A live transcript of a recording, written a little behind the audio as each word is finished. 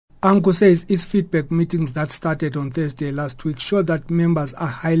AMCU says its feedback meetings that started on Thursday last week show that members are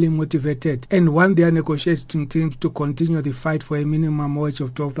highly motivated and want their negotiating teams to continue the fight for a minimum wage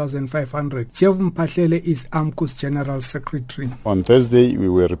of 12,500. Jeff Mphahlele is AMCU's General Secretary. On Thursday, we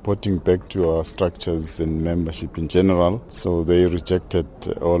were reporting back to our structures and membership in general, so they rejected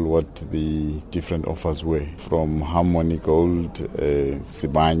all what the different offers were, from Harmony Gold,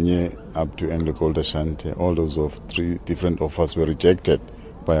 Sibanye, up to AngloGold Ashanti. All those of 3 different offers were rejected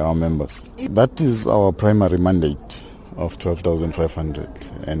by our members. That is our primary mandate of 12,500,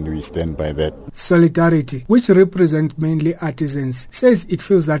 and we stand by that. Solidarity, which represents mainly artisans, says it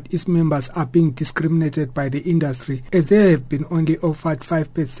feels that its members are being discriminated by the industry as they have been only offered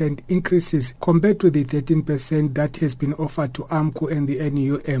 5% increases compared to the 13% that has been offered to AMCU and the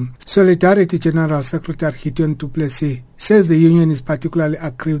NUM. Solidarity General Secretary Gideon du Plessis says the union is particularly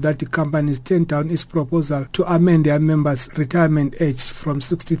aggrieved that the companies turned down its proposal to amend their members' retirement age from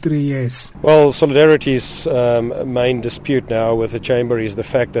 63 years. Well, Solidarity's main dispute now with the Chamber is the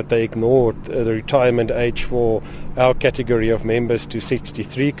fact that they ignored the retirement age for our category of members to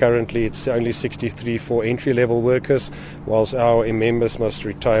 63. Currently it's only 63 for entry-level workers, whilst our members must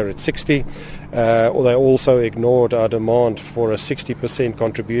retire at 60. They also ignored our demand for a 60%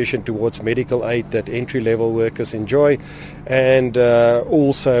 contribution towards medical aid that entry-level workers enjoy, and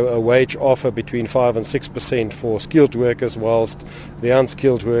also a wage offer between 5 and 6% for skilled workers, whilst the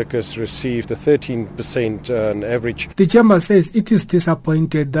unskilled workers received a 13% on average. The Chamber says it is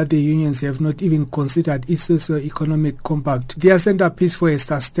disappointed that the unions have not even considered its socio-economic compact, their centerpiece for a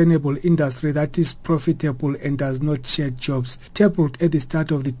sustainable industry that is profitable and does not shed jobs. Tabled at the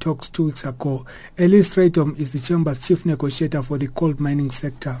start of the talks 2 weeks ago, Elise Stratum is the Chamber's chief negotiator for the coal mining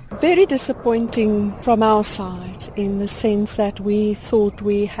sector. Very disappointing from our side, in the sense that we thought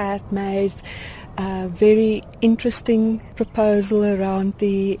we had made a very interesting proposal around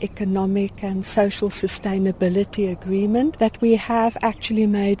the economic and social sustainability agreement, that we have actually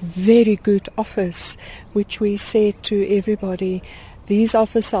made very good offers, which we said to everybody. These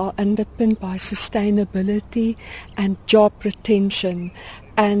offers are underpinned by sustainability and job retention,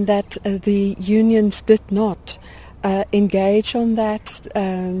 and that the unions did not engage on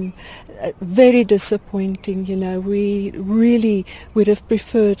that. Very disappointing, we really would have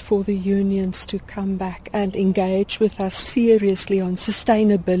preferred for the unions to come back and engage with us seriously on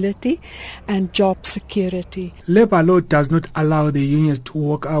sustainability and job security. Labour law does not allow the unions to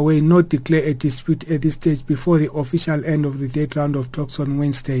walk away nor declare a dispute at this stage before the official end of the 3rd round of talks on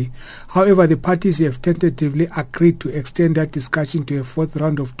Wednesday. However, the parties have tentatively agreed to extend that discussion to a 4th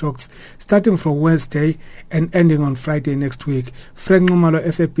round of talks starting from Wednesday and ending on Friday next week. Nxumalo,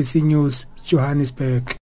 SABC News, Johannesburg.